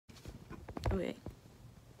Okay.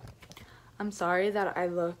 I'm sorry that I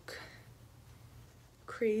look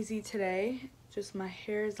crazy today. Just my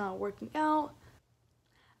hair is not working out.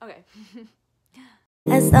 Okay.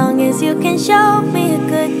 As long as you can show me a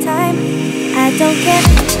good time, I don't care.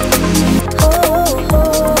 Oh,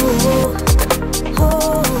 oh, oh,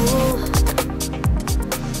 oh.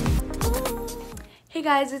 Hey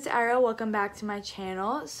guys, it's Ariel. Welcome back to my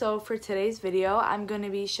channel. So for today's video, I'm going to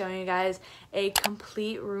be showing you guys a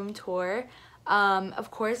complete room tour. Of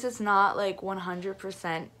course, it's not like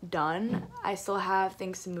 100% done. I still have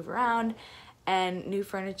things to move around and new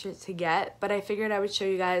furniture to get, but I figured I would show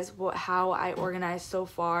you guys how I organized so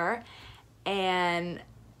far. And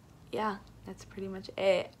yeah, that's pretty much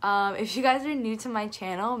it. If you guys are new to my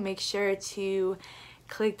channel, make sure to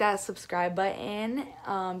click that subscribe button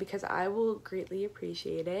because I will greatly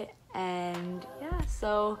appreciate it. And yeah,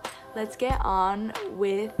 so let's get on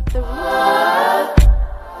with the room tour.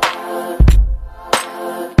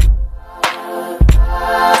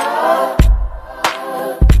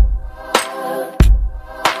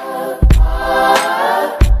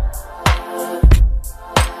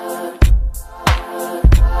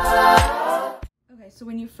 So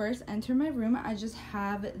when you first enter my room, I just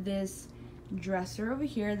have this dresser over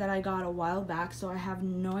here that I got a while back, so I have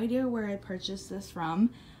no idea where I purchased this from.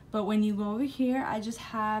 But when you go over here, I just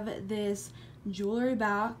have this jewelry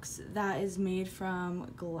box that is made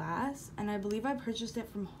from glass, and I believe I purchased it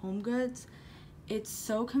from HomeGoods. It's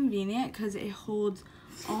so convenient because it holds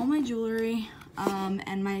all my jewelry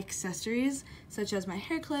and my accessories, such as my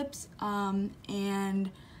hair clips and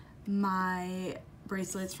my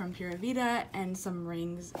bracelets from Pura Vida and some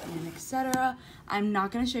rings and etc. I'm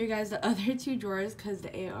not going to show you guys the other two drawers because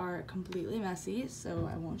they are completely messy, so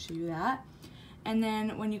I won't show you that. And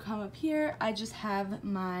then when you come up here, I just have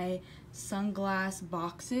my sunglass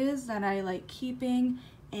boxes that I like keeping,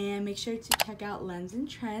 and make sure to check out Lens and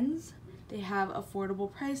Trends. They have affordable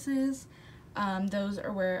prices. Those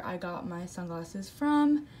are where I got my sunglasses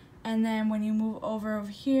from. And then when you move over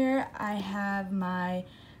here, I have my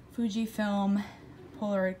Fujifilm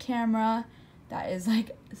Polaroid camera that is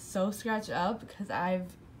like so scratched up because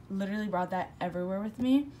I've literally brought that everywhere with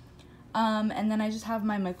me. And then I just have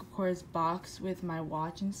my Michael Kors box with my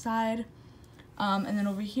watch inside. And then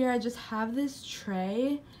over here I just have this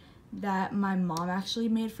tray that my mom actually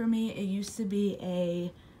made for me. It used to be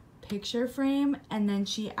a picture frame, and then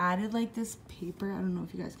she added like this paper, I don't know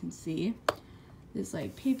if you guys can see, this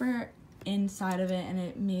like paper inside of it, and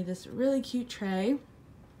it made this really cute tray.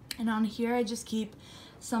 And on here I just keep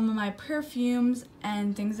some of my perfumes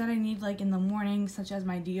and things that I need like in the morning, such as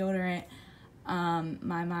my deodorant,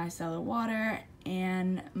 my micellar water,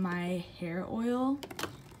 and my hair oil,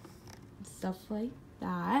 stuff like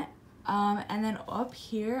that. And then up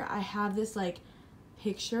here I have this like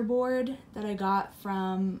picture board that I got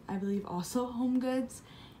from, I believe, also HomeGoods,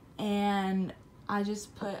 and I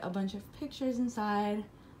just put a bunch of pictures inside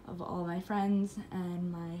of all my friends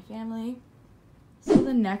and my family. So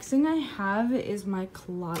the next thing I have is my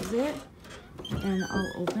closet, and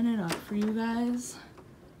I'll open it up for you guys.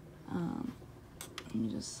 Let me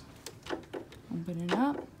just open it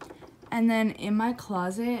up. And then in my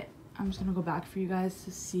closet, I'm just gonna go back for you guys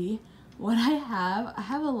to see what I have. I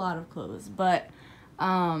have a lot of clothes, but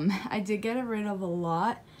I did get rid of a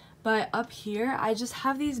lot. But up here, I just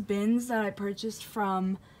have these bins that I purchased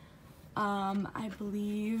from, I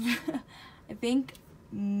believe, I think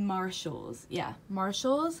Marshalls. Yeah,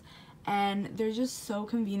 Marshalls. And they're just so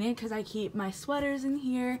convenient because I keep my sweaters in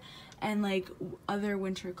here and like other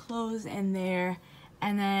winter clothes in there.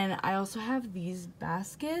 And then I also have these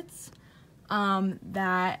baskets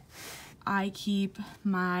that I keep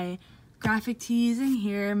my graphic tees in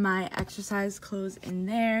here, my exercise clothes in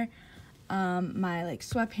there, my like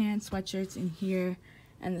sweatpants, sweatshirts in here,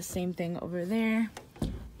 and the same thing over there.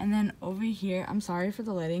 And then over here, I'm sorry for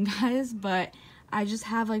the lighting guys, but I just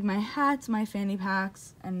have like my hats, my fanny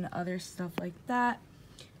packs, and other stuff like that.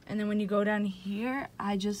 And then when you go down here,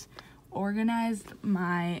 I just organized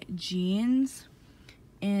my jeans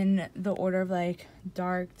in the order of like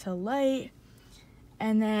dark to light.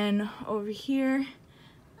 And then over here,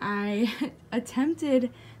 I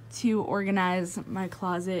attempted to organize my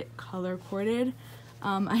closet color corded.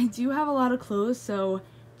 I do have a lot of clothes, so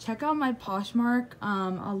check out my Poshmark.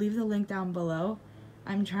 I'll leave the link down below.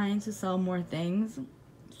 I'm trying to sell more things,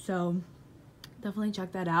 so definitely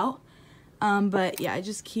check that out. But yeah, I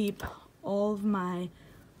just keep all of my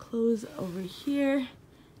clothes over here,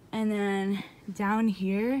 and then down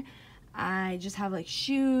here I just have like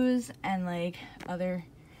shoes and like other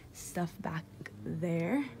stuff back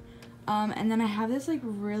there. And then I have this like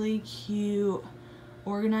really cute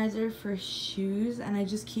organizer for shoes, and I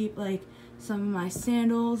just keep like some of my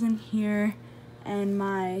sandals in here and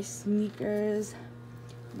my sneakers,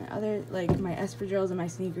 my other, like my espadrilles and my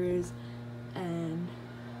sneakers and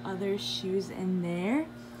other shoes in there.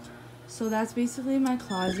 So that's basically my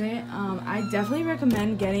closet. I definitely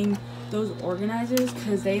recommend getting those organizers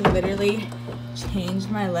because they literally changed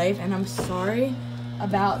my life, and I'm sorry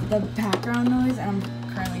about the background noise, and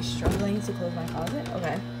I'm currently struggling to close my closet.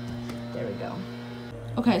 Okay, there we go.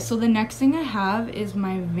 Okay, so the next thing I have is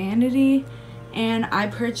my vanity, and I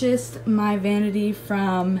purchased my vanity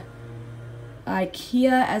from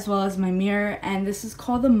IKEA as well as my mirror, and this is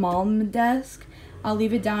called the Malm Desk. I'll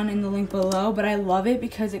leave it down in the link below, but I love it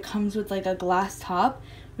because it comes with like a glass top,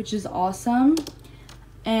 which is awesome.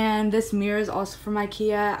 And this mirror is also from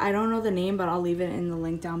IKEA. I don't know the name, but I'll leave it in the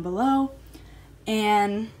link down below.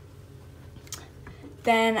 And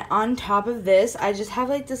then on top of this, I just have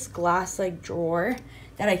like this glass like drawer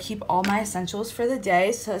that I keep all my essentials for the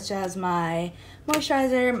day, such as my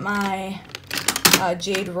moisturizer, my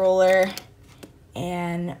jade roller,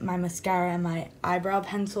 and my mascara and my eyebrow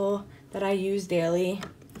pencil that I use daily.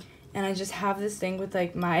 And I just have this thing with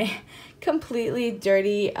like my completely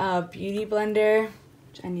dirty beauty blender,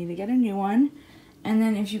 which I need to get a new one. And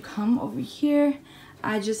then if you come over here,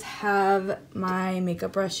 I just have my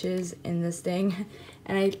makeup brushes in this thing,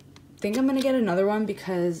 and I think I'm gonna get another one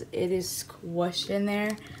because it is squished in there.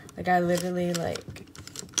 Like I literally like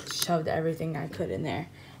shoved everything I could in there.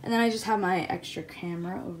 And then I just have my extra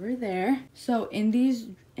camera over there. So in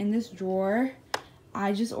this drawer,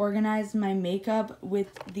 I just organized my makeup with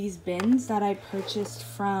these bins that I purchased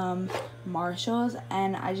from Marshall's,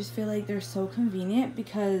 and I just feel like they're so convenient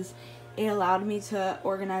because it allowed me to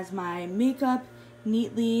organize my makeup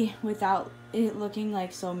neatly without it looking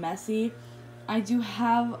like so messy. I do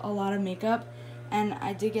have a lot of makeup, and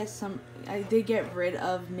I did get rid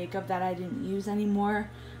of makeup that I didn't use anymore.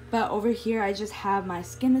 But over here I just have my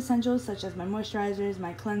skin essentials such as my moisturizers,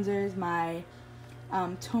 my cleansers, my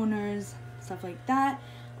toners, stuff like that.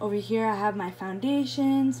 Over here I have my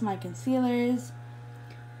foundations, my concealers,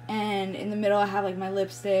 and in the middle I have like my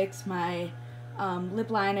lipsticks, my lip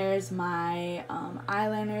liners, my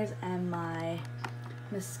eyeliners, and my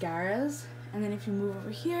mascaras. And then if you move over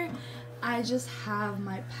here, I just have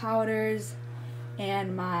my powders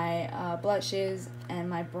and my blushes and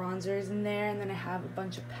my bronzers in there. And then I have a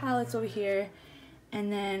bunch of palettes over here,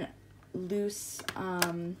 and then loose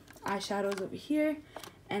eyeshadows over here.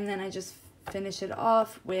 And then I just finish it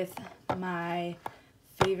off with my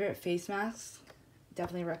favorite face masks.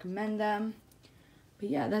 Definitely recommend them. But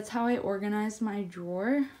yeah, that's how I organized my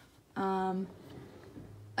drawer.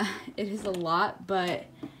 It is a lot, but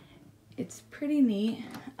it's pretty neat.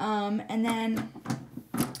 And then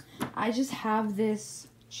I just have this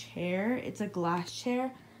chair. It's a glass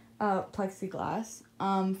chair, plexiglass,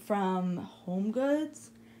 from HomeGoods.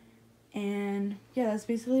 And yeah, that's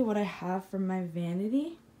basically what I have for my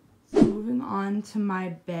vanity. So moving on to my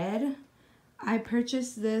bed. I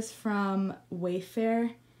purchased this from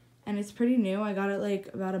Wayfair, and it's pretty new. I got it like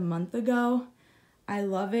about a month ago. I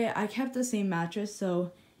love it. I kept the same mattress,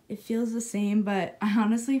 so it feels the same, but I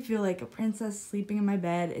honestly feel like a princess sleeping in my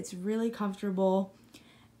bed. It's really comfortable,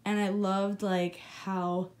 and I loved like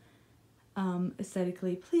how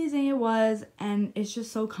aesthetically pleasing it was, and it's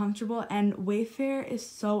just so comfortable. And Wayfair is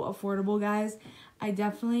so affordable, guys. I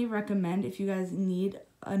definitely recommend, if you guys need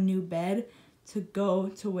a new bed, to go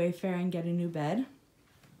to Wayfair and get a new bed.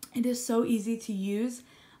 It is so easy to use.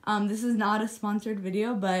 This is not a sponsored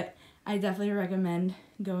video, but I definitely recommend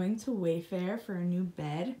going to Wayfair for a new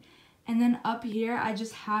bed. And then up here, I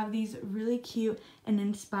just have these really cute and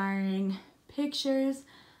inspiring pictures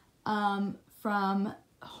from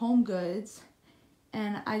HomeGoods,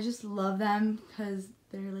 and I just love them because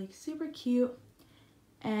they're like super cute.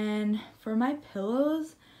 And for my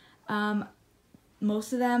pillows,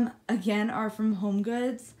 most of them again are from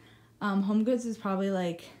HomeGoods. HomeGoods is probably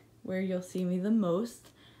like where you'll see me the most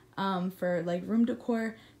for like room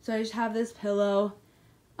decor. So I just have this pillow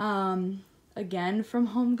again from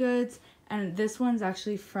HomeGoods, and this one's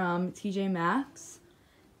actually from TJ Maxx,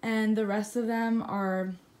 and the rest of them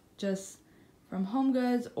are just from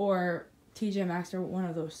HomeGoods or TJ Maxx or one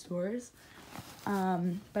of those stores.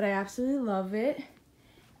 But I absolutely love it.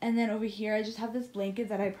 And then over here I just have this blanket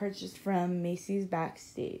that I purchased from Macy's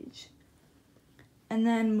Backstage. And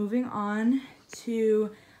then moving on to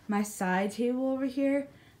my side table over here,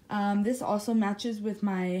 this also matches with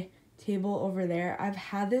my table over there. I've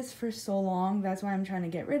had this for so long, that's why I'm trying to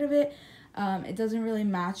get rid of it. It doesn't really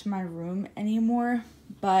match my room anymore,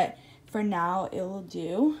 but for now it will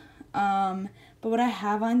do. But what I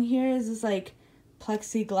have on here is this like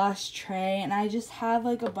plexiglass tray, and I just have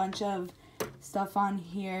like a bunch of stuff on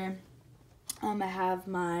here. I have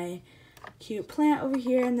my cute plant over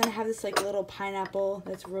here, and then I have this like little pineapple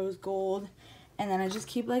that's rose gold, and then I just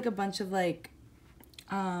keep like a bunch of like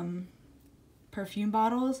perfume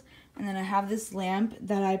bottles, and then I have this lamp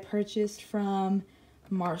that I purchased from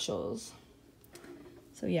Marshall's.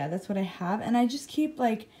 So yeah, that's what I have, and I just keep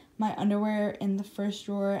like my underwear in the first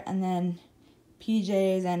drawer, and then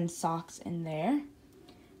PJs and socks in there.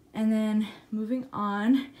 And then moving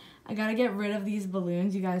on, I gotta get rid of these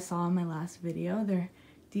balloons you guys saw in my last video. They're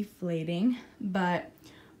deflating. But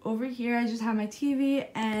over here I just have my TV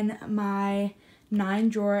and my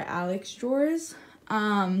 9-drawer Alex drawers.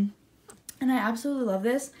 And I absolutely love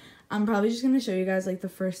this. I'm probably just gonna show you guys like the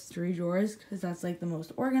first 3 drawers because that's like the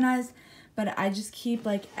most organized. But I just keep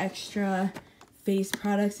like extra face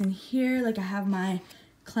products in here. Like I have my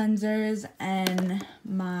cleansers and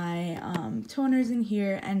my toners in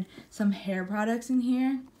here, and some hair products in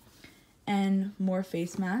here, and more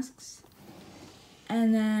face masks.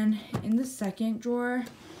 And then in the second drawer,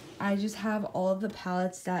 I just have all of the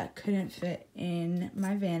palettes that couldn't fit in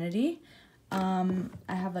my vanity. I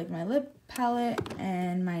have like my lip palette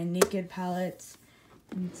and my naked palettes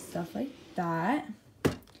and stuff like that.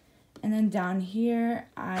 And then down here,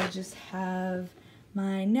 I just have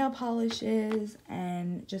my nail polishes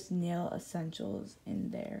and just nail essentials in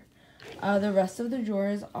there. The rest of the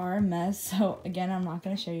drawers are a mess, so again, I'm not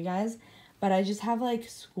going to show you guys, but I just have like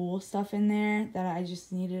school stuff in there that I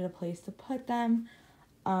just needed a place to put them.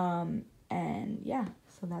 And yeah,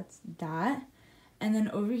 so that's that. And then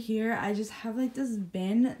over here, I just have like this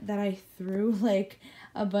bin that I threw like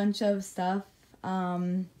a bunch of stuff,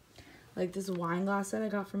 like this wine glass that I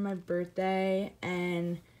got for my birthday,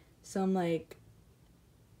 and some like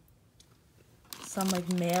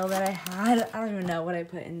mail that I had. I don't even know what I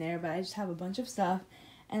put in there, but I just have a bunch of stuff.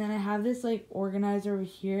 And then I have this like organizer over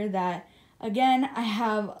here that, again, I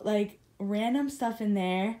have like random stuff in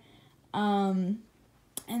there. And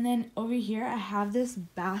then over here I have this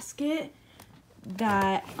basket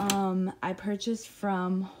that I purchased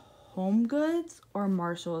from Home Goods or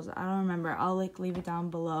Marshall's. I don't remember. I'll like leave it down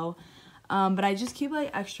below. But I just keep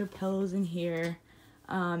like extra pillows in here.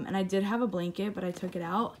 And I did have a blanket, but I took it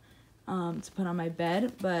out to put on my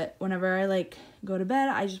bed. But whenever I like go to bed,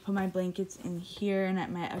 I just put my blankets in here and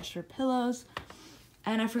at my extra pillows.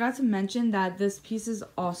 And I forgot to mention that this piece is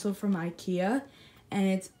also from IKEA, and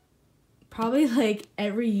it's probably like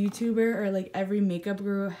every YouTuber or like every makeup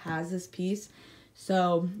guru has this piece,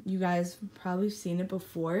 so you guys probably seen it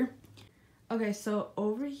before. Okay, so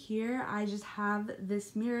over here I just have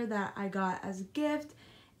this mirror that I got as a gift.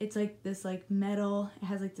 It's like this like metal, it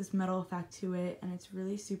has like this metal effect to it, and it's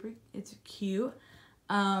really it's cute.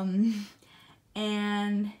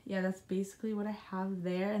 And yeah, that's basically what I have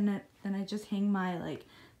there. And then I just hang my like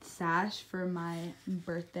sash for my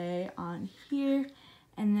birthday on here.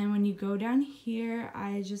 And then when you go down here,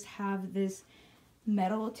 I just have this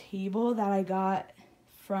metal table that I got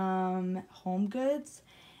from Home Goods.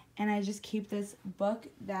 And I just keep this book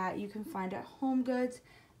that you can find at Home Goods.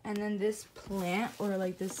 And then this plant, or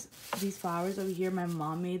like these flowers over here, my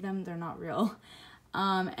mom made them. They're not real.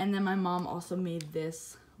 And then my mom also made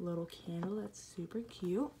this little candle that's super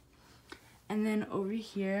cute. And then over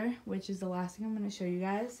here, which is the last thing I'm going to show you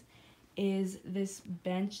guys, is this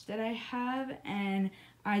bench that I have. And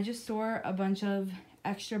I just store a bunch of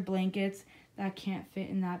extra blankets that can't fit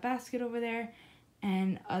in that basket over there,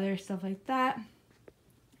 and other stuff like that.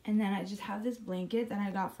 And then I just have this blanket that I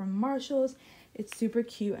got from Marshall's. It's super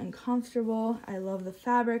cute and comfortable. I love the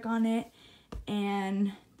fabric on it.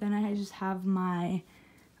 And then I just have my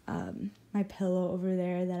my pillow over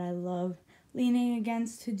there that I love leaning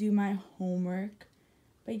against to do my homework.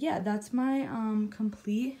 But yeah, that's my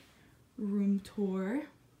complete room tour.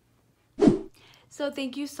 So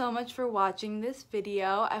thank you so much for watching this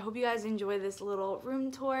video. I hope you guys enjoyed this little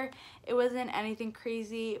room tour. It wasn't anything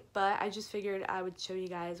crazy, but I just figured I would show you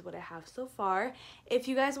guys what I have so far. If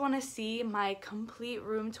you guys want to see my complete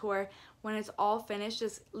room tour when it's all finished,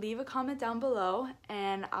 just leave a comment down below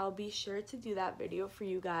and I'll be sure to do that video for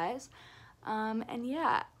you guys. And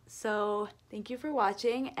yeah, so thank you for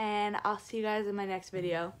watching, and I'll see you guys in my next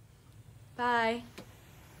video. Bye!